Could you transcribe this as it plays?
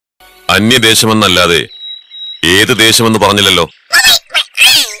അന്യദേശമെന്നല്ലാതെ ഏത് ദേശമെന്ന് പറഞ്ഞില്ലല്ലോ.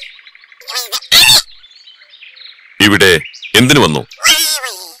 ഇവിടെ എന്തിനു വന്നു?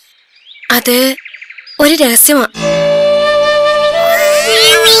 അത് ഒരു രഹസ്യമാ.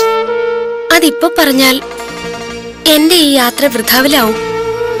 അതിപ്പോ പറഞ്ഞാൽ എന്റെ ഈ യാത്ര വൃഥാവിലാവും.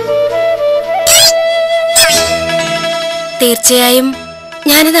 തീർച്ചയായും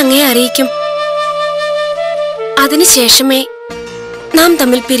ഞാനത് അങ്ങയെ അറിയിക്കും. അതിനുശേഷമേ നാം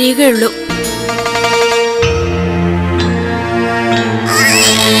തമ്മിൽ പിരിയുകയുള്ളൂ.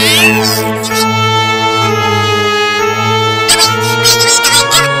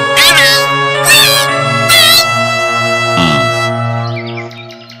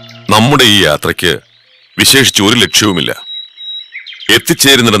 നമ്മുടെ ഈ യാത്രയ്ക്ക് വിശേഷിച്ച് ഒരു ലക്ഷ്യവുമില്ല.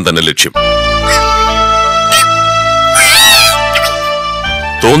 എത്തിച്ചേരുന്നിടം തന്നെ ലക്ഷ്യം.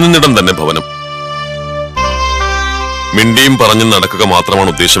 തോന്നുന്നിടം തന്നെ ഭവനം. മിണ്ടിയും പറഞ്ഞും നടക്കുക മാത്രമാണ്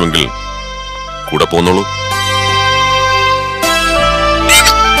ഉദ്ദേശമെങ്കിൽ കൂടെ പോന്നോളൂ.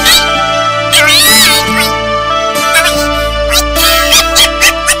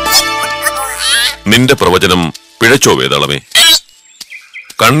 നിന്റെ പ്രവചനം പിഴച്ചോ വേതാളമേ?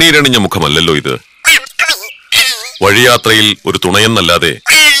 കണ്ണീരണിഞ്ഞ മുഖമല്ലല്ലോ ഇത്. വഴിയാത്രയിൽ ഒരു തുണയെന്നല്ലാതെ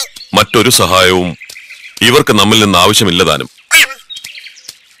മറ്റൊരു സഹായവും ഇവർക്ക് നമ്മിൽ നിന്ന് ആവശ്യമില്ലതാനും.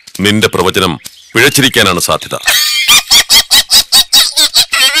 നിന്റെ പ്രവചനം പിഴച്ചിരിക്കാനാണ് സാധ്യത.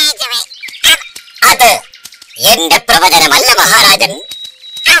 അത് എന്റെ പ്രവചനമല്ല മഹാരാജൻ.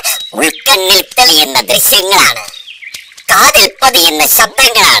 ഉൾക്കണ്ണിൽ തെളിയുന്ന ദൃശ്യങ്ങളാണ്, കാതിൽ പതിയുന്ന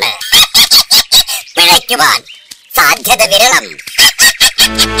ശബ്ദങ്ങളാണ്. പിഴയ്ക്കുവാൻ സാധ്യത വിരളം.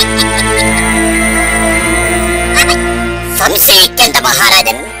 സംശയിക്കേണ്ട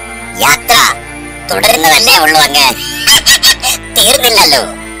മഹാരാജൻ. യാത്ര തുടരുന്നതല്ലേ ഉള്ളൂ. അങ്ങ് തീർന്നില്ലല്ലോ.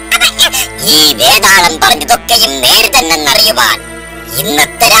 ഈ വേതാളം പറഞ്ഞതൊക്കെയും നേര് തന്നെന്നറിയുവാൻ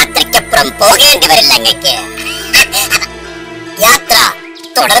ഇന്നത്തെ രാത്രിക്കപ്പുറം പോകേണ്ടി വരില്ല അങ്ങക്ക്. യാത്ര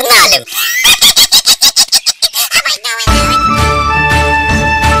തുടർന്നാലും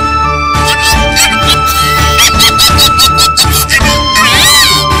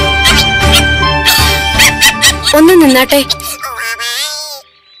ഒന്ന് നിന്നാട്ടെ.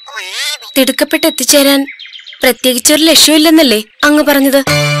 തിടുക്കപ്പെട്ട് എത്തിച്ചേരാൻ പ്രത്യേകിച്ചൊരു ലക്ഷ്യമില്ലെന്നല്ലേ അങ്ങ് പറഞ്ഞത്?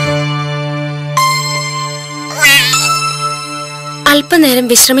 അല്പനേരം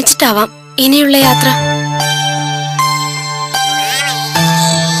വിശ്രമിച്ചിട്ടാവാം ഇനിയുള്ള യാത്ര.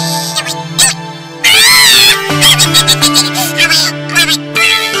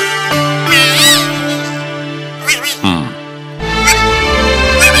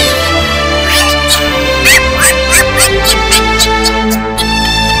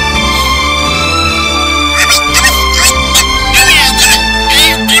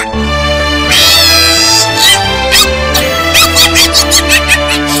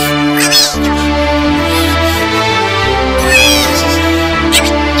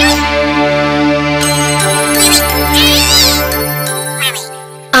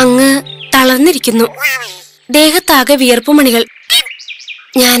 തളർന്നിരിക്കുന്നു. ദേഹത്താകെ വിയർപ്പുമണികൾ.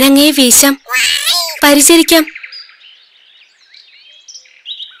 ഞാനങ്ങേ വീശാം, പരിചരിക്കാം.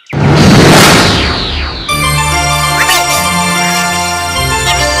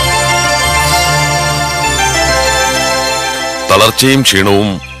 തളർച്ചയും ക്ഷീണവും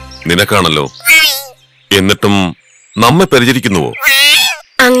നിനക്കാണല്ലോ. എന്നിട്ടും നമ്മെ പരിചരിക്കുന്നുവോ?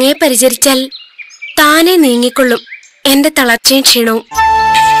 അങ്ങേ പരിചരിച്ചാൽ താനെ നീങ്ങിക്കൊള്ളും എന്റെ തളർച്ചയും ക്ഷീണവും.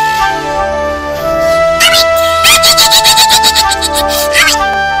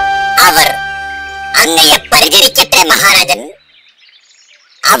 അവർ അങ്ങയെ പരിചരിക്കട്ടെ മഹാരാജൻ.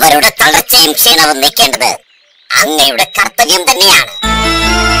 അവരുടെ തളർച്ചയും ക്ഷീണവും നീക്കേണ്ടത് അങ്ങയുടെ കർത്തവ്യം തന്നെയാണ്.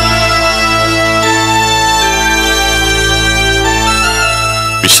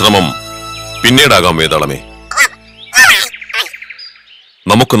 വിശ്രമം പിന്നീടാകാം വേതാളമേ.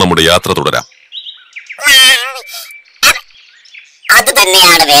 നമുക്ക് നമ്മുടെ യാത്ര തുടരാം. അത്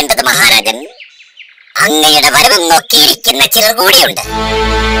തന്നെയാണ് വേണ്ടത് മഹാരാജൻ. അങ്ങയുടെ വരവും നോക്കിയിരിക്കുന്ന ചിലർ കൂടിയുണ്ട്.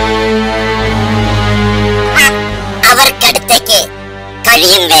 അവർക്കടുത്തേക്ക്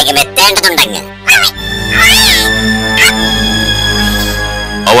കഴിയും വേഗം എത്തേണ്ടതുണ്ടെങ്കിൽ.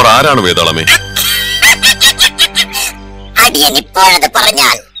 അവർ ആരാണ് വേതാളമേ? അടിയൻ ഇപ്പോഴത്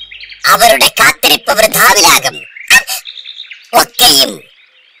പറഞ്ഞാൽ അവരുടെ കാത്തിരിപ്പ് വൃഥാവിലാകും. ഒക്കെയും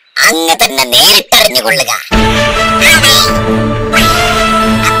അങ്ങ് തന്നെ നേരിട്ടറിഞ്ഞുകൊള്ളുക.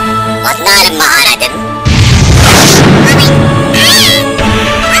 വന്നാലും മഹാരാജൻ.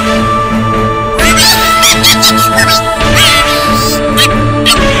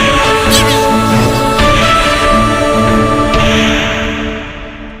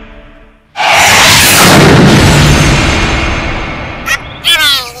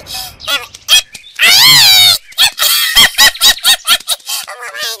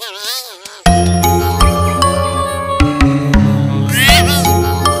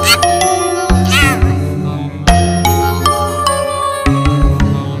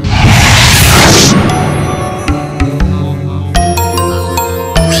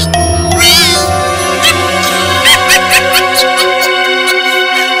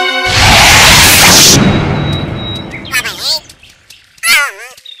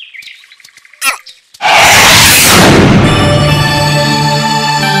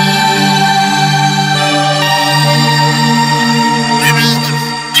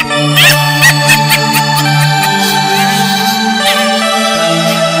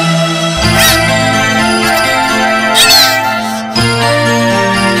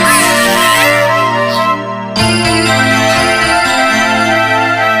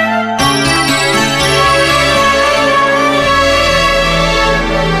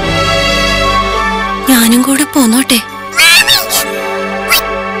 കൂടെ പോന്നോട്ടെ.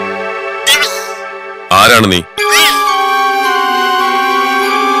 ആരാണ് നീ?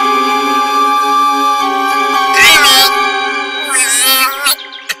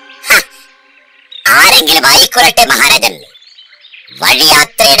 ആരെങ്കിലും ആയിക്കൊള്ളട്ടെ മഹാരാജൻ.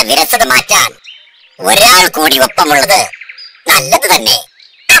 വഴിയാത്രയുടെ വിരസത മാറ്റാൻ ഒരാൾ കൂടി ഒപ്പമുള്ളത് നല്ലത് തന്നെ.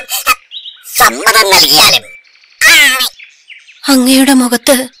 സമ്മതം നൽകിയാലും. അങ്ങയുടെ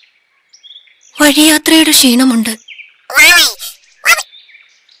മുഖത്ത് വഴിയാത്രയുടെ ക്ഷീണമുണ്ട്.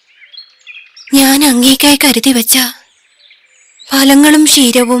 ഞാൻ അങ്ങേക്കായി കരുതി വെച്ച ഫലങ്ങളും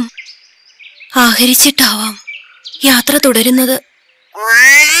ക്ഷീരവും ആഹരിച്ചിട്ടാവാം യാത്ര തുടരുന്നത്.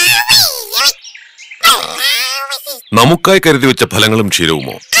 നമുക്കായി കരുതി വെച്ച ഫലങ്ങളും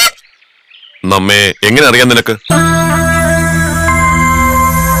ക്ഷീരവുമോ? നമ്മെ എങ്ങനെ അറിയാൻ നിനക്ക്?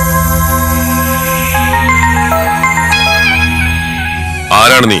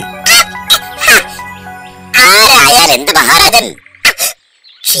 ആരാണ് നീ? ആരായാൽ എന്ത് മഹാരാജൻ?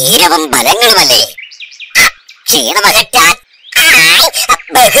 ക്ഷീരവും ഫലങ്ങളുമല്ലേ. ക്ഷീണമകറ്റാൻ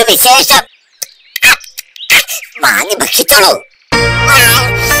ബഹുവിശേഷം. വാങ്ങി ഭക്ഷിച്ചോളൂ.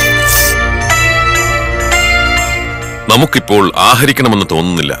 നമുക്കിപ്പോൾ ആഹരിക്കണമെന്ന്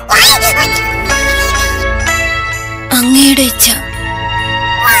തോന്നുന്നില്ല. അങ്ങയുടെ ഇച്ഛ.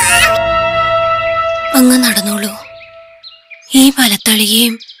 അങ്ങ് നടന്നോളൂ. ഈ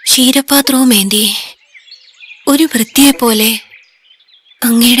പലത്തളികയും ക്ഷീരപാത്രവും ഏന്തി ഒരു വൃത്തിയെ പോലെ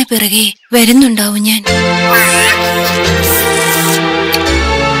അങ്ങയുടെ പിറകെ വരുന്നുണ്ടാവും ഞാൻ.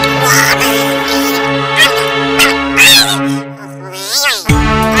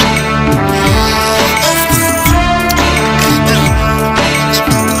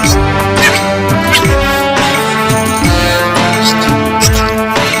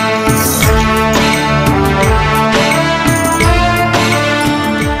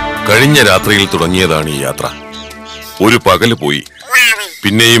 കഴിഞ്ഞ രാത്രിയിൽ തുടങ്ങിയതാണ് ഈ യാത്ര. ഒരു പകല് പോയി,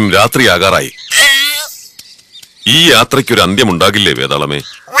 പിന്നെയും രാത്രിയാകാറായി. ഈ യാത്രയ്ക്കൊരു അന്ത്യമുണ്ടാകില്ലേ വേതാളമേ?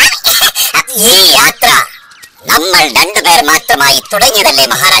 ഈ യാത്ര നമ്മൾ രണ്ടുപേർ മാത്രമായി തുടങ്ങിയതല്ലേ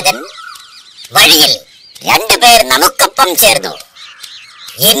മഹാരാജൻ? വഴിയിൽ രണ്ടുപേർ നമുക്കൊപ്പം ചേർന്നു.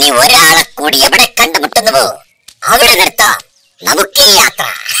 ഇനി ഒരാളെ കൂടി എവിടെ കണ്ടുമുട്ടുന്നുവോ അവിടെ നിർത്താം നമുക്ക് ഈ യാത്ര.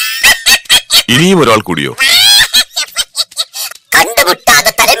 ഇനിയും ഒരാൾ കൂടിയോ?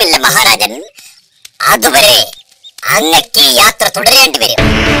 കണ്ടുമുട്ടാതെ തരമില്ല മഹാരാജൻ. അതുവരെ അങ്ങക്ക് ഈ യാത്ര തുടരേണ്ടി വരും.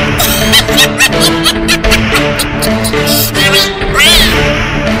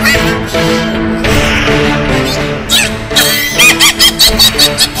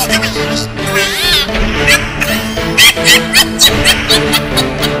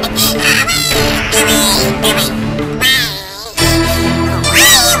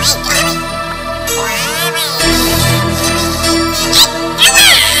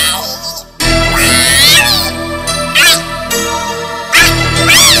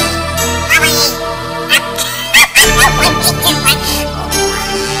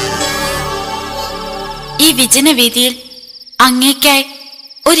 വിജനവേദിയിൽ അങ്ങേക്കായി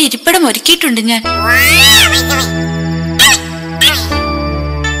ഒരിരിപ്പിടം ഒരുക്കിയിട്ടുണ്ട് ഞാൻ.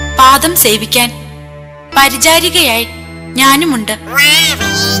 പാദം സേവിക്കാൻ പരിചാരികയായി ഞാനുമുണ്ട്.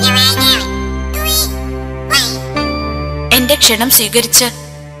 എന്റെ ക്ഷണം സ്വീകരിച്ച്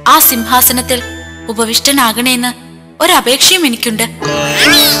ആ സിംഹാസനത്തിൽ ഉപവിഷ്ടനാകണേന്ന് ഒരപേക്ഷയും എനിക്കുണ്ട്.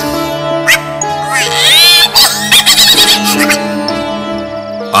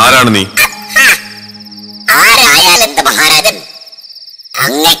 ആരാണ് നീ? ആരായാലെന്ത് മഹാരാജൻ?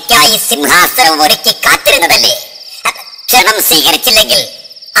 അങ്ങയ്ക്കായി സിംഹാസനം ഒരുക്കി കാത്തിരുന്നതല്ലേ. ക്ഷണം സ്വീകരിച്ചില്ലെങ്കിൽ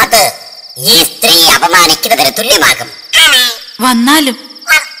അത് ഈ സ്ത്രീയെ അപമാനിക്കുന്നതിന് തുല്യമാകും. വന്നാലും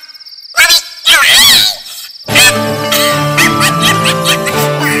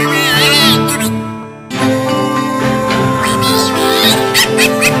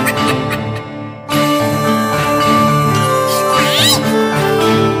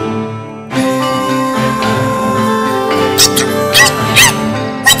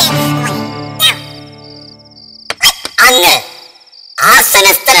അങ്ങ്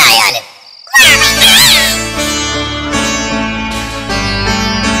ആസനസ്ഥനായാലും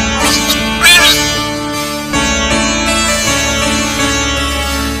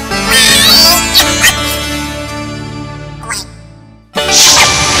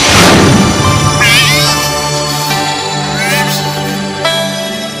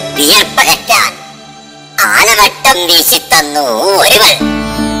വിയർപ്പകറ്റാൻ ആലവട്ടം വീശിത്തന്നു ഒരുവൾ.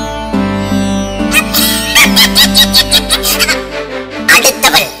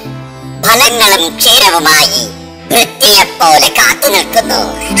 അടുത്തവൾ ഫലങ്ങളും ക്ഷീരവുമായി വൃത്തിയെപ്പോലെ കാത്തു നിൽക്കുന്നു.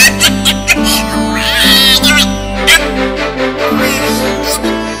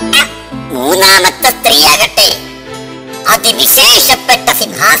 മൂന്നാമത്തെ സ്ത്രീയാകട്ടെ അതിവിശേഷപ്പെട്ട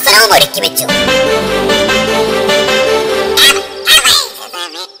സിംഹാസനവും ഒരുക്കി വെച്ചു.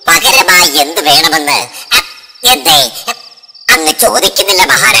 പകരമായി എന്ത് വേണമെന്ന് എന്തേ അങ്ങ് ചോദിക്കുന്നില്ല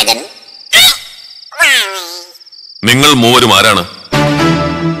മഹാരാജൻ? നിങ്ങൾ മൂവരും ആരാണ്?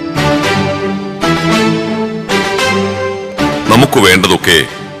 നമുക്ക് വേണ്ടതൊക്കെ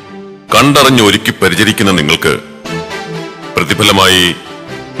കണ്ടറിഞ്ഞ് ഒരുക്കി പരിചരിക്കുന്ന നിങ്ങൾക്ക് പ്രതിഫലമായി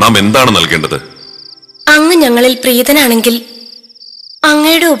നാം എന്താണ് നൽകേണ്ടത്? അങ്ങ് ഞങ്ങളിൽ പ്രീതനാണെങ്കിൽ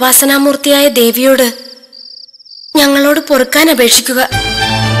അങ്ങയുടെ ഉപാസനാമൂർത്തിയായ ദേവിയോട് ഞങ്ങളോട് പൊറുക്കാൻ അപേക്ഷിക്കുക.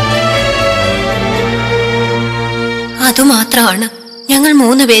 അതുമാത്രമാണ് ഞങ്ങൾ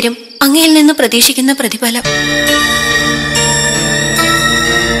 3 പേരും അങ്ങയിൽ നിന്ന് പ്രതീക്ഷിക്കുന്ന പ്രതിഫലം.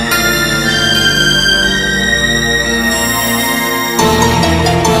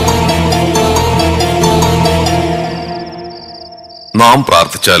 നാം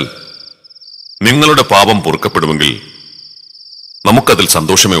പ്രാർത്ഥിച്ചാൽ നിങ്ങളുടെ പാപം പൊറുക്കപ്പെടുമെങ്കിൽ നമുക്കതിൽ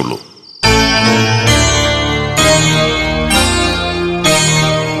സന്തോഷമേ ഉള്ളൂ.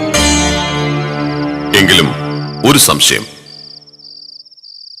 എങ്കിലും ഒരു സംശയം.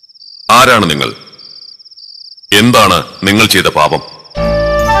 ആരാണ് നിങ്ങൾ? എന്താണ് നിങ്ങൾ ചെയ്ത പാപം?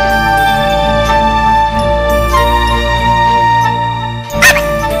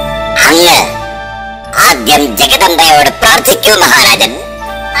 അങ്ങ് ആദ്യം ജഗദംബയോട് പ്രാർത്ഥിക്കൂ മഹാരാജൻ.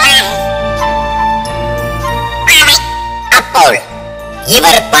 അപ്പോൾ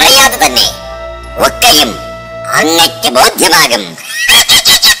ഇവർ പറയാതെ തന്നെ ഒക്കെയും അങ്ങയ്ക്ക് ബോധ്യമാകും.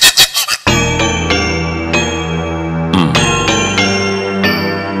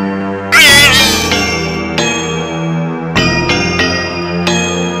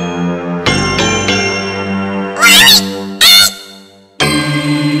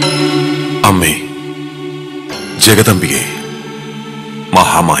 അമ്മേ, ജഗദംബികെ,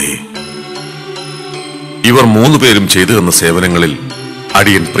 മഹാമായേ, ഇവർ 3 പേരും ചെയ്തു തന്ന സേവനങ്ങളിൽ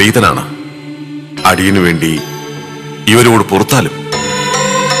അടിയൻ പ്രീതനാണ്. അടിയനു വേണ്ടി ഇവരോട് പൊറുത്താലും.